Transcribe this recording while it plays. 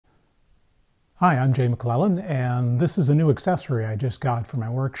Hi, I'm Jay McClellan, and this is a new accessory I just got for my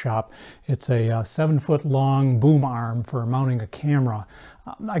workshop. It's a 7-foot long boom arm for mounting a camera.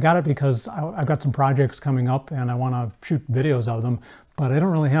 I got it because I've got some projects coming up and I want to shoot videos of them, but I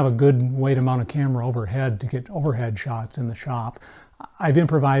don't really have a good way to mount a camera overhead to get overhead shots in the shop. I've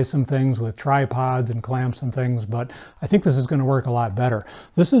improvised some things with tripods and clamps and things, but I think this is going to work a lot better.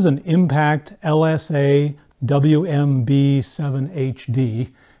 This is an Impact LSA WMB7HD.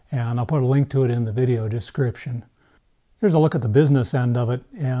 And I'll put a link to it in the video description. Here's a look at the business end of it.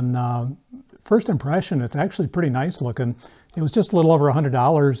 And first impression, it's actually pretty nice looking. It was just a little over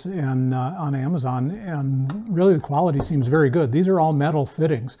 $100 on Amazon, and really the quality seems very good. These are all metal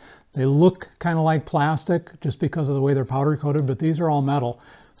fittings. They look kind of like plastic just because of the way they're powder coated, but these are all metal.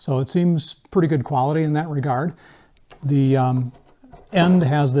 So it seems pretty good quality in that regard. The end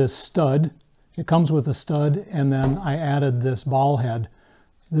has this stud. It comes with a stud, and then I added this ball head.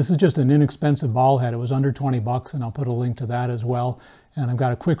 This is just an inexpensive ball head. It was under 20 bucks, and I'll put a link to that as well. And I've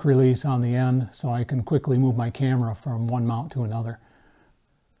got a quick release on the end so I can quickly move my camera from one mount to another.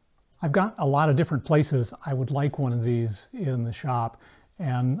 I've got a lot of different places I would like one of these in the shop.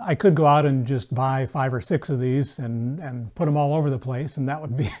 And I could go out and just buy 5 or 6 of these and put them all over the place, and that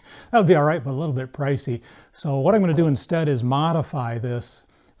would be all right, but a little bit pricey. So what I'm going to do instead is modify this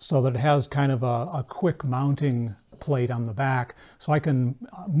so that it has kind of a quick mounting plate on the back, so I can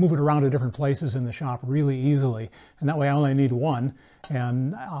move it around to different places in the shop really easily, and that way I only need one,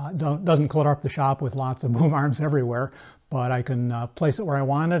 and doesn't clutter up the shop with lots of boom arms everywhere, but I can place it where I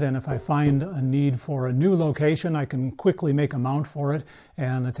want it, and if I find a need for a new location, I can quickly make a mount for it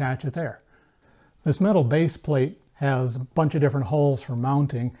and attach it there. This metal base plate has a bunch of different holes for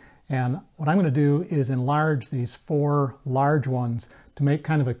mounting, and what I'm going to do is enlarge these 4 large ones to make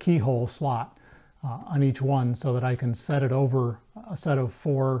kind of a keyhole slot on each one, so that I can set it over a set of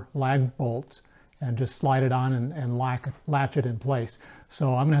 4 lag bolts and just slide it on and latch it in place. So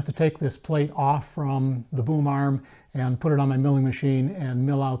I'm going to have to take this plate off from the boom arm and put it on my milling machine and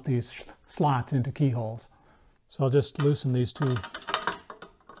mill out these slots into keyholes. So I'll just loosen these 2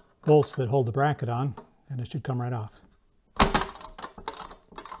 bolts that hold the bracket on, and it should come right off.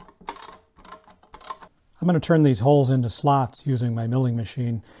 I'm going to turn these holes into slots using my milling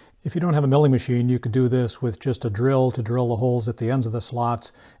machine. If you don't have a milling machine, you could do this with just a drill to drill the holes at the ends of the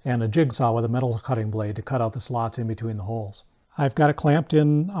slots and a jigsaw with a metal cutting blade to cut out the slots in between the holes. I've got it clamped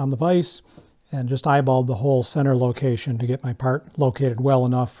in on the vise and just eyeballed the hole center location to get my part located well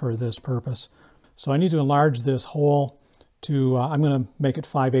enough for this purpose. So I need to enlarge this hole to, I'm going to make it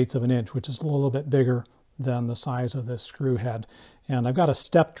 5/8 of an inch, which is a little bit bigger than the size of this screw head. And I've got a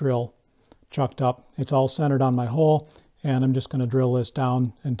step drill chucked up. It's all centered on my hole, and I'm just going to drill this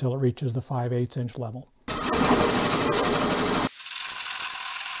down until it reaches the 5/8 inch level.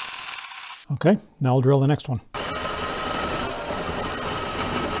 Okay, now I'll drill the next one.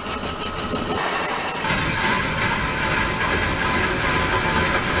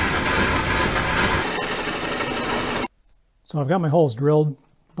 So I've got my holes drilled,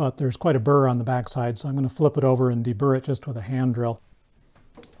 but there's quite a burr on the backside, so I'm going to flip it over and deburr it just with a hand drill.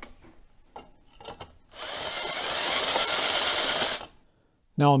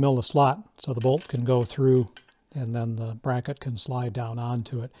 Now I'll mill the slot so the bolt can go through and then the bracket can slide down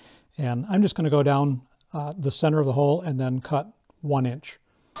onto it. And I'm just going to go down the center of the hole and then cut 1 inch.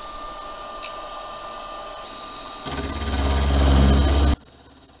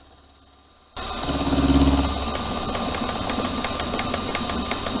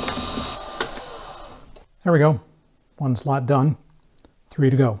 There we go. 1 slot done, 3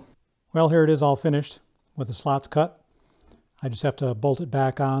 to go. Well, here it is all finished with the slots cut. I just have to bolt it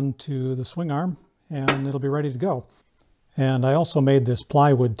back on to the swing arm and it'll be ready to go. And I also made this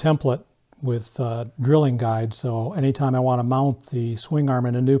plywood template with drilling guides, so anytime I want to mount the swing arm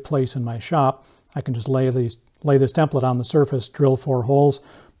in a new place in my shop, I can just lay this template on the surface, drill 4 holes,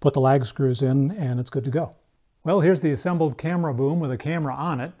 put the lag screws in, and it's good to go. Well, here's the assembled camera boom with a camera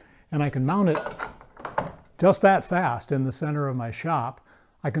on it, and I can mount it just that fast in the center of my shop.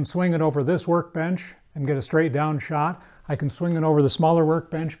 I can swing it over this workbench and get a straight down shot. I can swing it over the smaller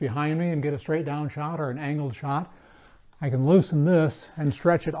workbench behind me and get a straight down shot or an angled shot. I can loosen this and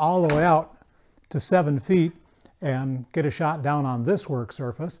stretch it all the way out to 7 feet and get a shot down on this work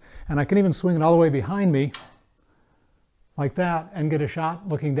surface. And I can even swing it all the way behind me like that and get a shot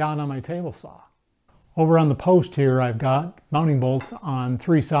looking down on my table saw. Over on the post here, I've got mounting bolts on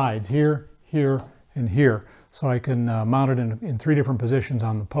 3 sides, here, here, and here. So I can mount it in 3 different positions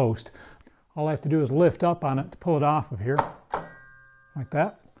on the post. All I have to do is lift up on it to pull it off of here, like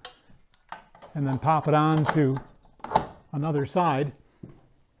that, and then pop it on to another side,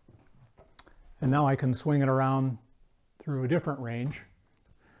 and now I can swing it around through a different range.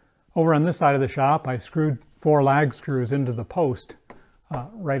 Over on this side of the shop, I screwed 4 lag screws into the post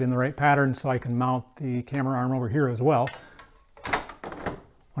right in the right pattern so I can mount the camera arm over here as well,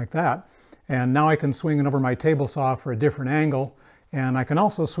 like that. And now I can swing it over my table saw for a different angle, and I can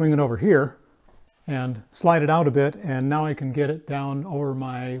also swing it over here and slide it out a bit, and now I can get it down over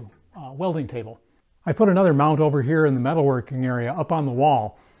my welding table. I put another mount over here in the metalworking area up on the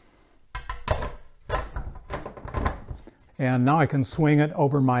wall, and now I can swing it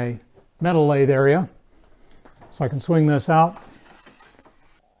over my metal lathe area. So I can swing this out,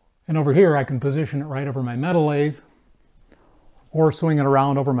 and over here I can position it right over my metal lathe or swing it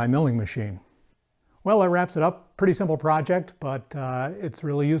around over my milling machine. Well, that wraps it up. Pretty simple project, but it's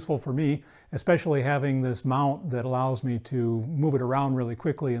really useful for me, especially having this mount that allows me to move it around really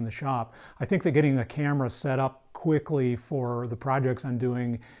quickly in the shop. I think that getting a camera set up quickly for the projects I'm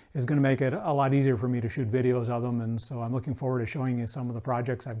doing is going to make it a lot easier for me to shoot videos of them, and so I'm looking forward to showing you some of the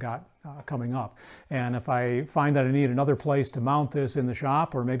projects I've got coming up. And if I find that I need another place to mount this in the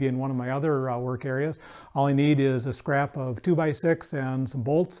shop or maybe in one of my other work areas, all I need is a scrap of 2x6 and some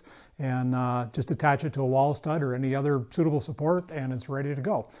bolts, and just attach it to a wall stud or any other suitable support, and it's ready to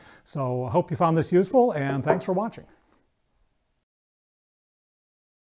go. So I hope you found this useful, and thanks for watching.